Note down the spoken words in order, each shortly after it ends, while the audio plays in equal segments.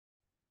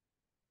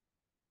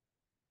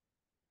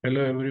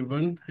Hello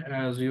everyone.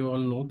 As you all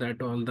know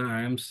that all the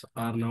IIMs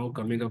are now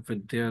coming up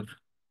with their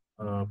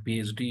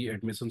PhD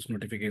admissions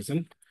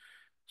notification.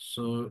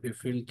 So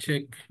if you'll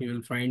check, you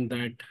will find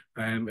that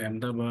IIM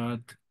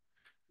Ahmedabad,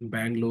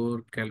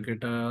 Bangalore,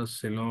 Calcutta,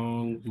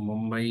 Shillong,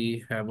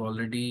 Mumbai have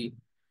already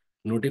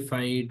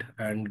notified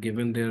and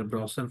given their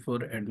brochure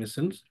for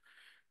admissions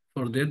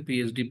for their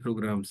PhD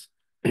programs.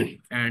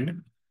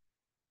 And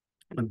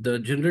the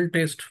general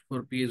test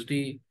for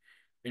PhD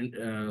in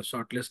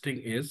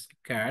shortlisting is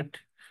CAT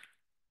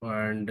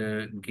and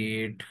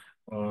GATE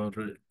or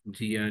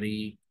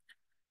GRE.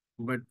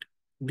 But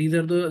these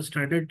are the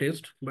standard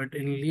tests. But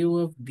in lieu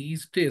of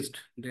these tests,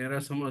 there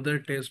are some other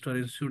tests or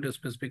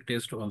institute-specific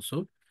tests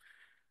also.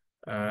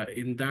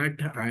 In that,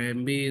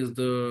 IIMB is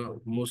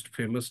the most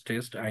famous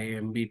test,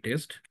 IIMB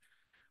test.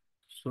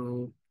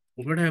 So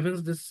what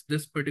happens?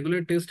 This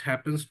particular test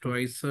happens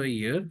twice a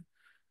year.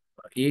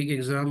 एक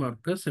exam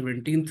आपका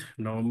 17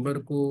 नवंबर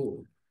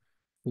को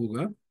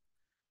होगा,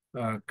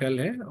 कल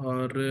है।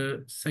 और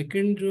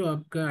second जो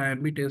आपका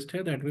IMB test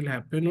है that will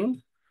happen on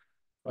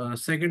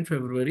 2nd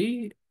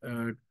February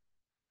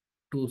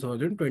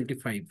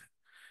 2025.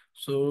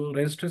 So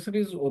registration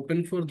is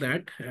open for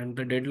that, and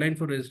the deadline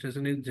for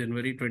registration is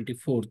January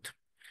 24th.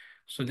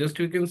 So just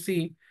you can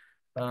see,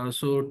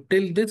 so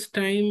till this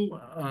time,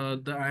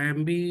 the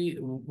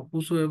IIMB,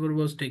 whosoever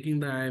was taking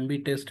the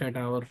IIMB test at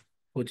our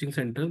coaching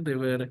center, they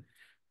were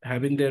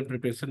having their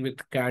preparation with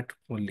CAT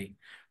only.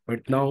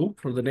 But now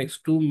for the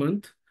next 2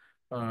 months,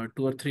 2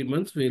 or 3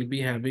 months, we'll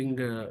be having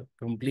a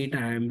complete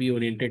IIMB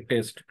oriented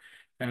test.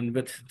 And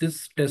with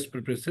this test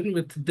preparation,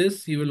 with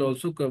this, you will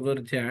also cover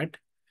JAT,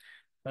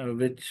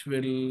 which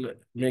will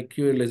make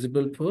you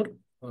eligible for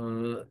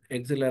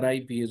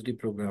XLRI PhD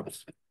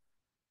programs.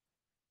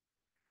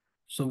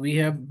 So we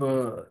have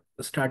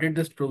started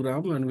this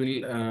program and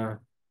we'll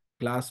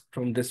class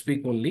from this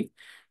week only.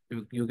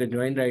 You can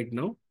join right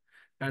now.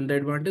 And the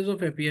advantage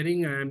of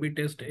appearing IIMB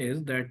test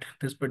is that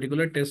this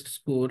particular test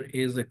score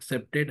is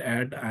accepted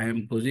at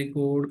IIM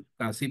Kozhikode,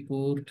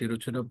 Kasipur,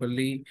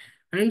 Tiruchirappalli,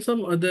 and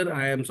some other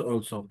IIMs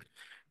also.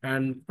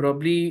 And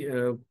probably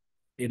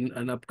in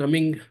an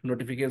upcoming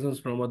notifications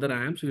from other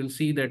IIMs, we will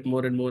see that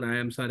more and more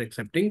IIMs are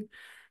accepting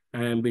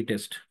IIMB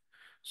test.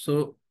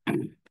 So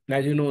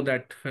as you know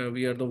that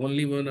we are the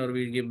only one, or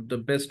we give the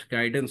best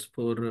guidance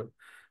for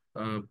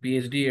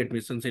PhD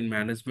admissions in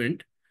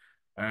management.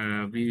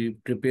 We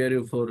prepare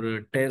you for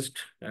a test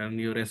and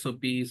your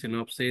SOP,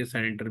 synopsis,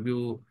 and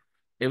interview,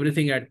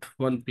 everything at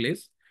one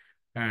place.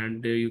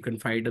 And you can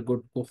find a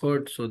good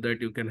cohort so that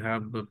you can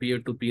have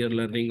peer-to-peer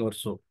learning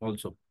also.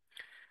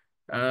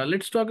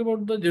 Let's talk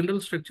about the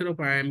general structure of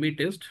IIMB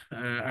test.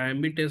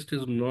 IIMB test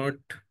is not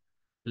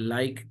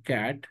like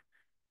CAT.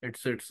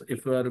 It's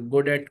if you are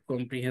good at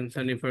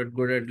comprehension, if you're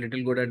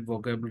good at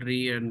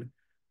vocabulary and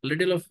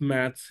little of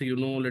maths,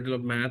 little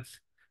of maths,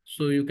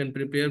 so you can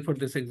prepare for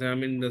this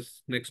exam in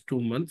this next 2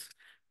 months,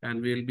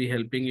 and we'll be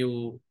helping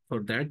you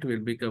for that. We'll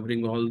be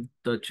covering all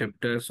the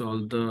chapters,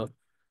 all the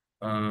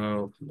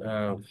uh,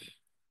 uh,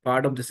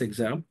 part of this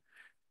exam,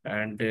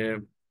 and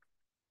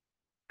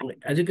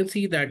as you can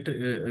see that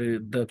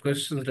the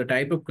questions, the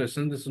type of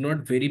questions is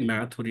not very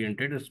math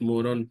oriented. It's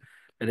more on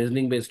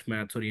reasoning based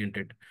maths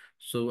oriented.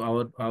 So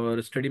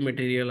our study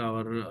material,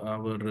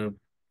 our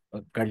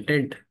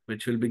content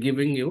which we'll be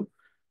giving you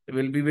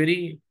will be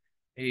very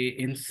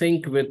in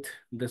sync with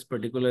this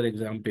particular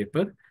exam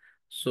paper.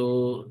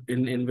 So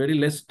in very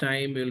less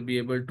time we'll be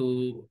able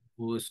to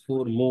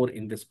score more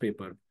in this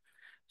paper.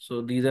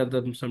 So these are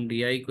some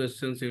DI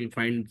questions. You will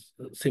find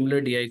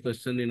similar DI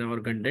question in our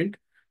content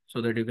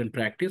so that you can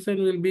practice, and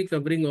we'll be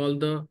covering all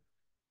the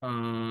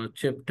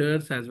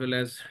chapters as well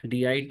as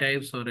DI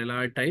types or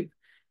LR type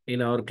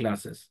in our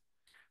classes.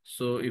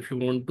 So if you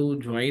want to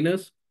join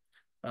us,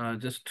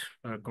 just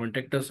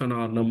contact us on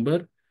our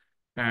number.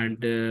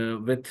 And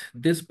with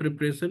this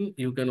preparation,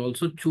 you can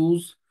also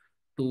choose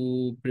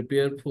to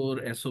prepare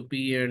for SOP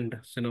and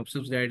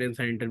synopsis guidance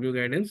and interview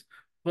guidance,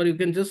 or you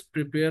can just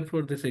prepare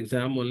for this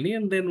exam only,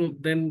 and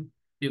then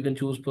you can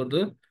choose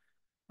to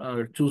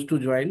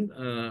join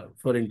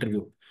for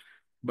interview.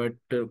 But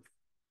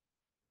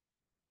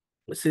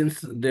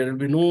since there will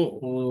be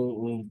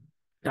no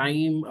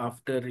time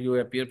after you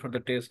appear for the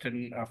test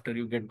and after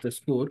you get the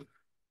score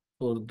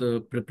for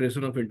the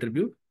preparation of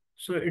interview,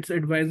 so it's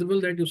advisable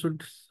that you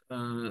should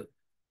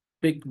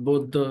pick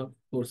both the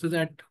courses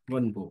at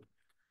one go.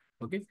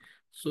 Okay,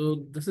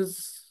 so this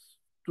is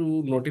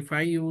to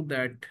notify you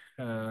that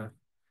there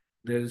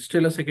is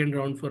still a second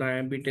round for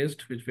IIMB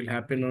test, which will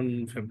happen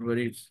on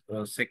February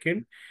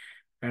 2nd,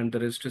 and the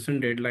registration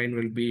deadline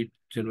will be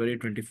January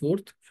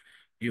 24th.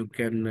 You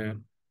can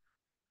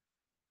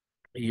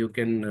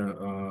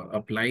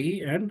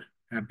apply and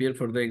appear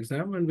for the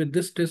exam, and with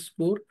this test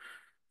score,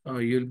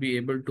 you'll be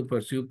able to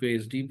pursue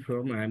PhD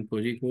from IIM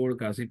Kozhikode,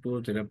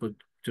 Kasipur,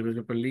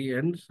 Tiruchirappalli,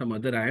 and some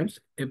other IIMs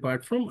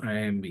apart from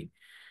IIMB.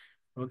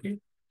 Okay,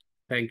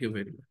 thank you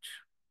very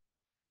much.